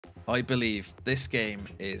I believe this game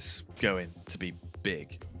is going to be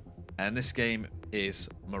big. And this game is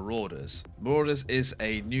Marauders. Marauders is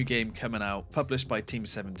a new game coming out, published by Team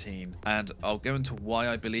 17, and I'll go into why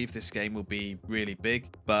I believe this game will be really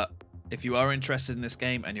big. But if you are interested in this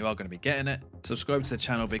game and you are going to be getting it, subscribe to the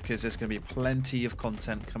channel because there's going to be plenty of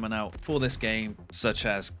content coming out for this game, such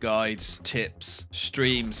as guides, tips,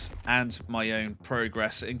 streams, and my own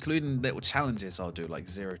progress, including little challenges I'll do like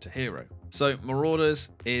 0 to Hero. So Marauders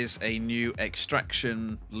is a new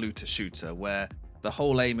extraction looter shooter where the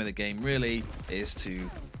whole aim of the game really is to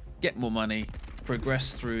get more money,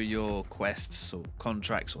 progress through your quests or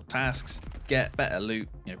contracts or tasks, get better loot,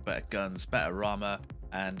 better guns, better armor,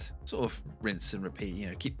 and sort of rinse and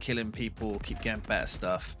repeat, keep killing people, keep getting better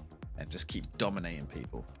stuff, and just keep dominating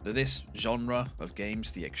people. This genre of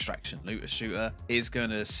games, the extraction looter shooter, is going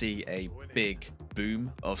to see a big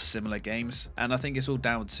boom of similar games, and I think it's all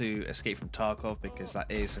down to Escape from Tarkov because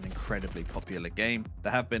that is an incredibly popular game.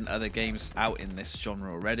 There have been other games out in this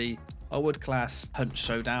genre already. I would class Hunt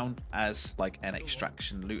Showdown as like an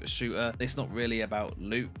extraction looter shooter. It's not really about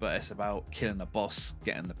loot, but it's about killing a boss,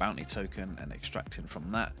 getting the bounty token and extracting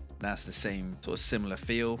from that. That's the same sort of similar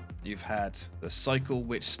feel. You've had the Cycle,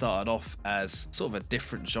 which started off as sort of a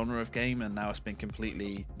different genre of game, and now it's been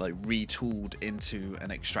completely like retooled into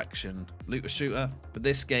an extraction looter shooter. But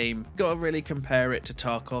this game, gotta really compare it to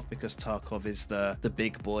Tarkov because Tarkov is the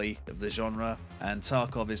big boy of the genre, and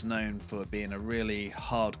Tarkov is known for being a really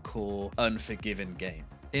hardcore, unforgiving game.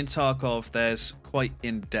 In Tarkov, there's quite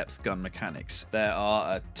in-depth gun mechanics. There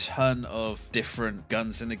are a ton of different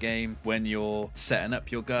guns in the game. When you're setting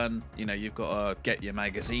up your gun, you've got to get your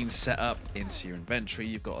magazines set up into your inventory.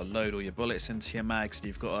 You've got to load all your bullets into your mags.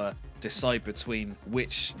 You've got to decide between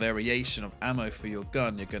which variation of ammo for your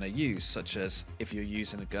gun you're going to use, such as if you're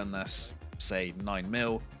using a gun that's, say,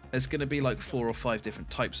 9mm, there's going to be like 4 or 5 different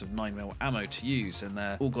types of 9mm ammo to use, and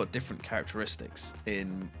they're all got different characteristics.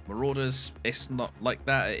 In Marauders, it's not like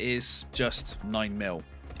that. It is just 9mm.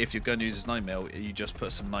 If your gun uses 9mm, you just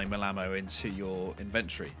put some 9mm ammo into your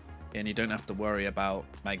inventory, and you don't have to worry about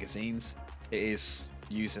magazines. It is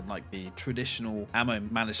using like the traditional ammo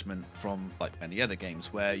management from like many other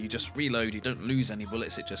games where you just reload, you don't lose any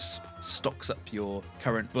bullets, it just stocks up your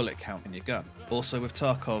current bullet count in your gun. Also with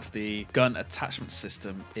Tarkov, the gun attachment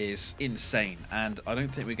system is insane, and I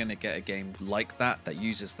don't think we're going to get a game like that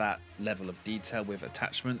uses that level of detail with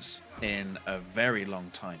attachments in a very long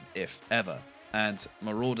time, if ever. And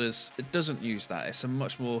Marauders, it doesn't use that. It's a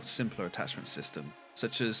much more simpler attachment system,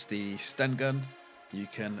 such as the Sten gun. You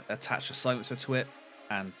can attach a silencer to it,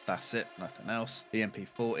 and that's it, nothing else. The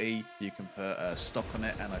MP40, you can put a stock on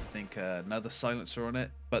it and I think another silencer on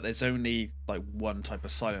it, but there's only like one type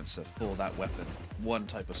of silencer for that weapon, one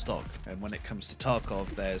type of stock. And when it comes to Tarkov,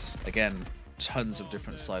 there's again tons of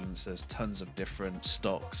different silencers, tons of different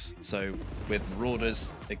stocks. So with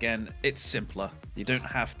Marauders, again, it's simpler. You don't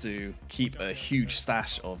have to keep a huge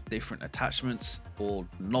stash of different attachments or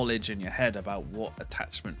knowledge in your head about what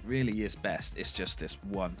attachment really is best. It's just this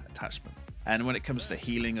one attachment. And when it comes to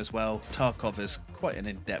healing as well, Tarkov is quite an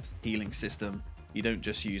in-depth healing system. You don't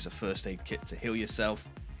just use a first aid kit to heal yourself.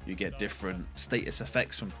 You get different status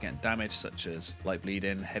effects from getting damage, such as light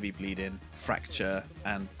bleeding, heavy bleeding, fracture,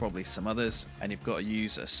 and probably some others. And you've got to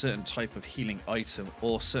use a certain type of healing item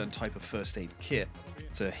or certain type of first aid kit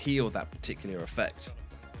to heal that particular effect.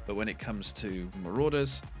 But when it comes to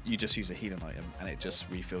Marauders, you just use a healing item and it just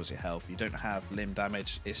refills your health. You don't have limb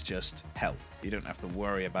damage, it's just health. You don't have to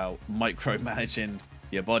worry about micromanaging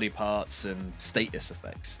your body parts and status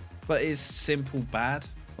effects. But is simple bad?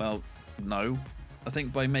 Well, no. I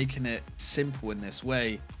think by making it simple in this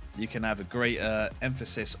way, you can have a greater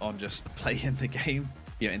emphasis on just playing the game.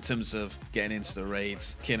 In terms of getting into the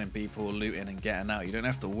raids, killing people, looting and getting out. You don't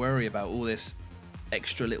have to worry about all this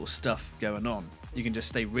extra little stuff going on. You can just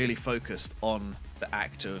stay really focused on the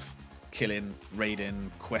act of killing,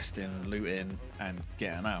 raiding, questing, looting, and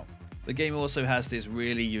getting out. The game also has this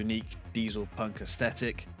really unique diesel punk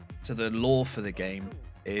aesthetic. So the lore for the game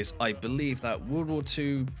is, I believe that World War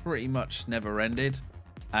II pretty much never ended,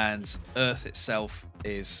 and Earth itself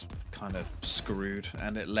is kind of screwed,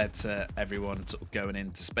 and it led to everyone sort of going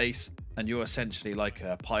into space. And you're essentially like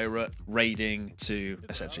a pirate raiding to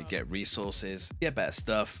essentially get resources, get better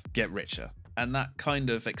stuff, get richer. And that kind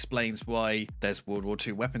of explains why there's World War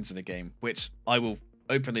II weapons in the game, which I will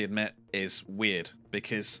openly admit is weird,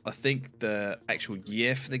 because I think the actual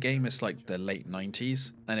year for the game is like the late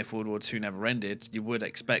 90s, and if World War II never ended, you would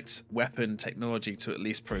expect weapon technology to at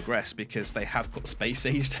least progress because they have got space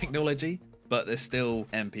age technology. but there's still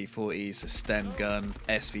MP40s, the Sten gun,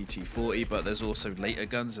 SVT-40, but there's also later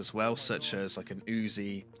guns as well, such as like an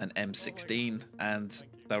Uzi, an M16, and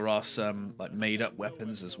there are some like made up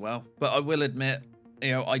weapons as well. But I will admit,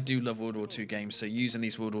 you know, I do love World War II games, so using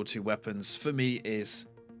these World War II weapons for me is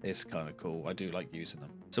kind of cool. I do like using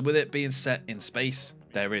them. So with it being set in space,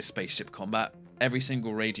 there is spaceship combat. Every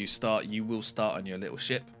single raid you start, you will start on your little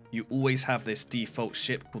ship. You always have this default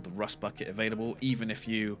ship called the Rust Bucket available. Even if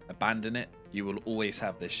you abandon it, you will always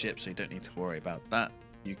have this ship, so you don't need to worry about that.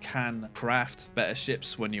 You can craft better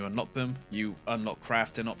ships when you unlock them. You unlock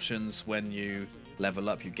crafting options when you level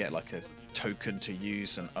up. You get like a token to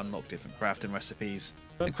use and unlock different crafting recipes.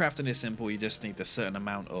 And crafting is simple. You just need a certain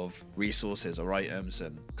amount of resources or items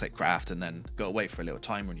and click craft, and then go away for a little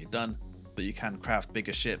time when you're done. But you can craft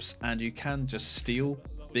bigger ships, and you can just steal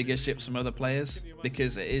bigger ships from other players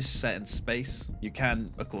because it is set in space. You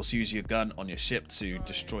can of course use your gun on your ship to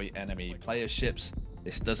destroy enemy player ships.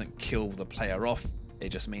 This doesn't kill the player off, it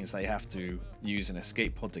just means they have to use an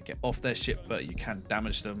escape pod to get off their ship, but you can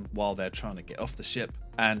damage them while they're trying to get off the ship.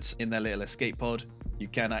 And in their little escape pod, you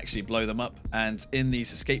can actually blow them up. And in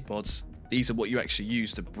these escape pods, these are what you actually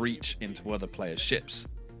use to breach into other players' ships.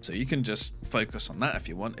 So you can just focus on that if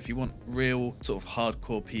you want. If you want real sort of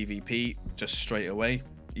hardcore PvP, just straight away,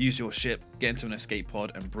 use your ship, get into an escape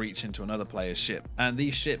pod and breach into another player's ship. And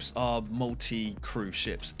these ships are multi-crew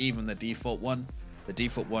ships. Even the default one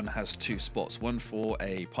has 2 spots, one for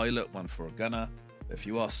a pilot, one for a gunner. If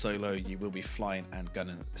you are solo, you will be flying and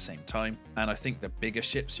gunning at the same time. And I think the bigger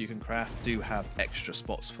ships you can craft do have extra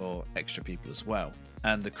spots for extra people as well.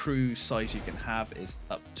 And the crew size you can have is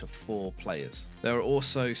up to 4 players. There are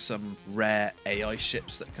also some rare AI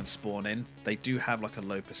ships that can spawn in. They do have like a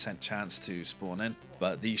low % chance to spawn in,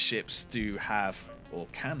 but these ships do have, or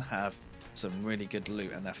can have, some really good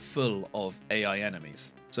loot, and they're full of AI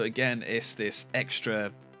enemies. So again, it's this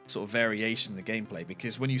extra sort of variation in the gameplay,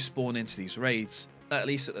 because when you spawn into these raids, at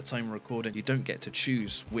least at the time of recording, you don't get to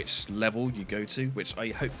choose which level you go to, which I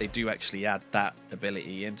hope they do actually add that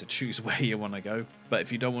ability in to choose where you want to go. But if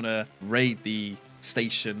you don't want to raid the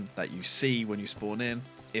station that you see when you spawn in,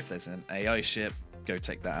 if there's an AI ship, go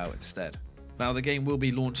take that out instead. Now the game will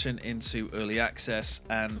be launching into early access,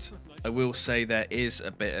 and I will say there is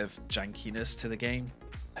a bit of jankiness to the game.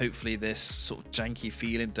 Hopefully this sort of janky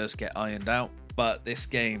feeling does get ironed out, but this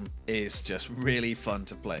game is just really fun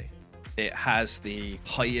to play. It has the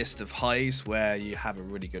highest of highs where you have a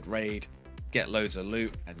really good raid, get loads of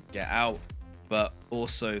loot and get out, but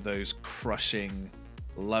also those crushing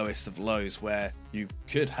lowest of lows where you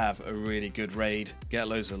could have a really good raid, get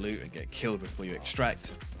loads of loot and get killed before you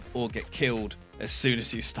extract, or get killed as soon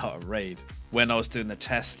as you start a raid. When I was doing the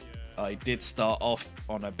test, I did start off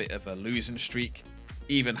on a bit of a losing streak,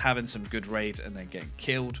 even having some good raids and then getting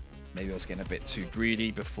killed. Maybe I was getting a bit too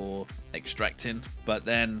greedy before extracting, but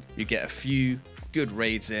then you get a few good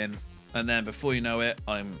raids in, and then before you know it,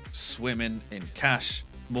 I'm swimming in cash,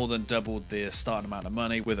 more than doubled the starting amount of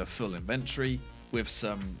money with a full inventory, with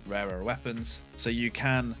some rarer weapons. So you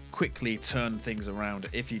can quickly turn things around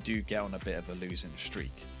if you do get on a bit of a losing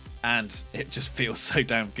streak. And it just feels so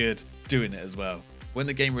damn good doing it as well. When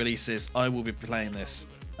the game releases, I will be playing this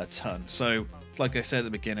a ton. So like I said at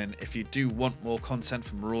the beginning, if you do want more content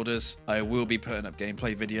from Marauders, I will be putting up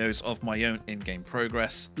gameplay videos of my own in-game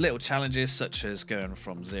progress, little challenges such as going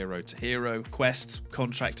from 0 to hero, quests,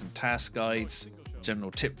 contract and task guides, general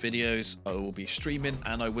tip videos. I will be streaming,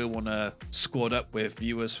 and I will want to squad up with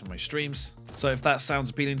viewers from my streams. So if that sounds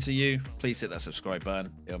appealing to you, please hit that subscribe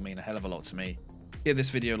button. It'll mean a hell of a lot to me. Give this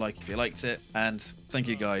video a like if you liked it, and thank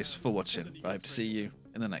you guys for watching. I hope to see you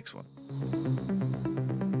in the next one.